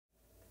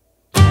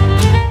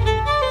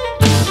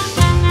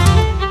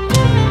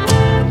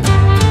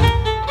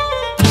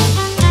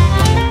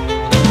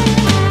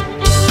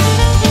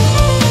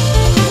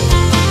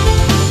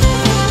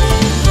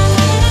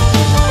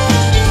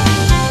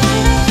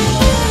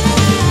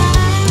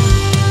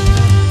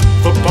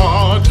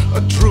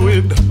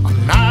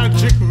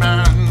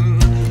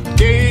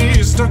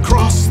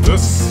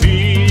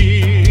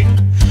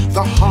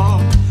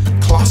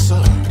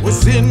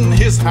was in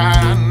his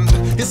hand,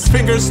 his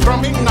fingers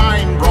strumming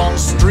 9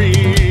 bronze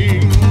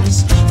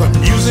strings. The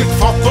music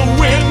fought the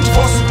wind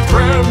for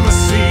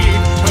supremacy,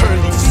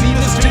 turning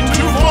zenith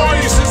into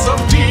voices of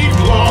deep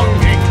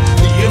longing,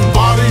 the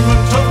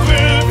embodiment of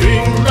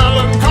living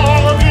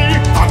melancholy.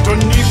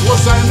 Underneath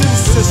was an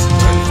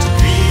insistent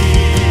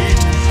beat,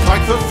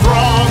 like the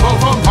throb of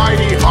a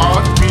mighty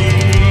heartbeat.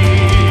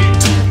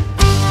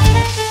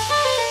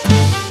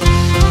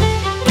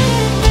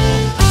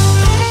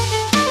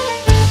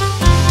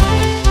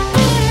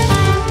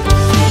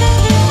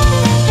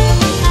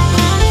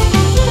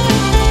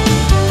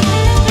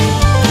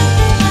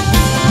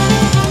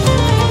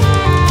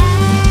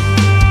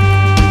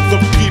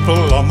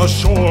 On the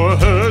shore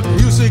heard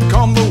music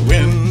on the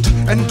wind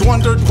and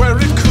wondered where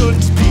it could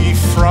be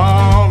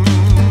from.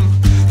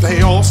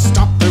 They all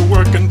stopped their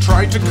work and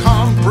tried to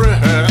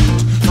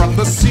comprehend. From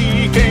the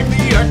sea came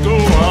the echo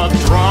of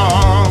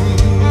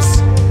drums.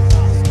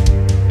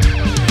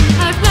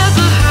 I've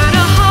never heard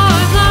a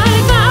heart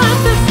like that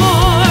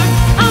before,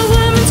 a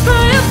woman's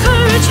cry of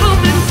courage,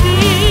 hope and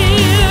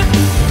fear.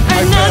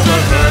 I've never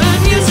heard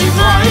music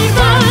like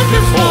that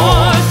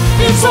before.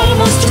 It's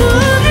almost too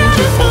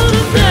beautiful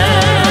to bear.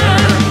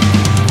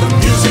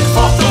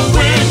 Fought the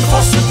wind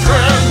for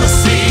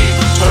supremacy,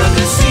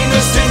 turning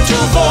zenith into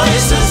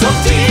voices of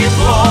deep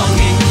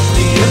longing,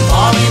 the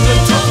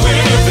embodiment of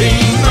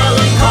living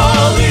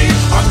melancholy.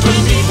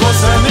 Underneath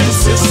was an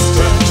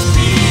insistent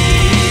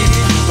beat,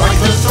 like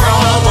the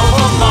throb of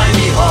a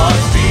mighty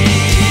heartbeat.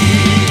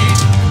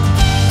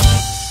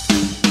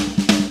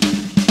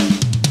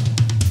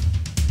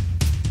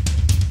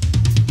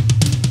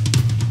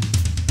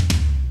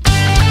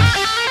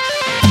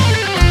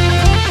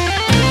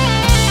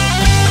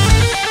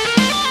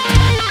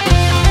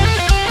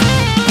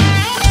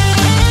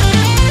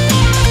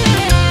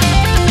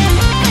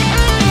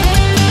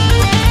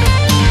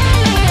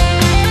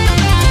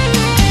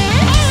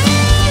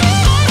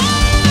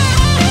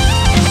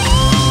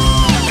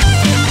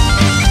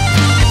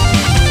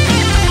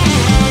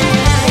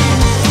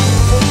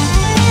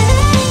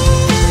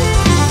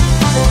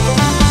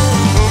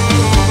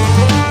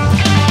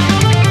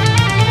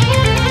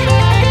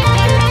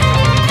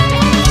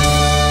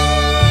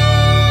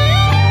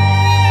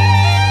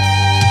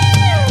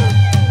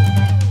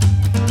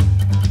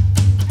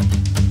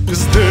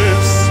 Is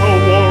this a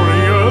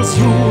warrior's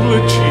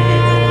eulogy,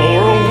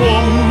 or a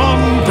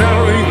woman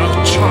bearing a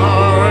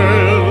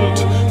child?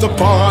 The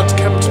bard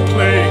kept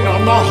playing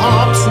on the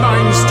harp's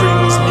 9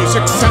 strings,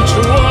 music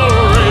sensual,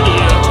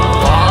 radiant,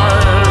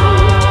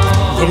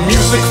 wild. The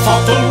music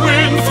fought the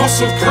wind for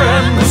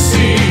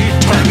supremacy,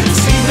 turning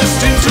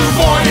zenith into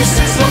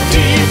voices of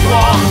deep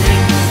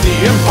longing, the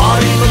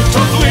embodiment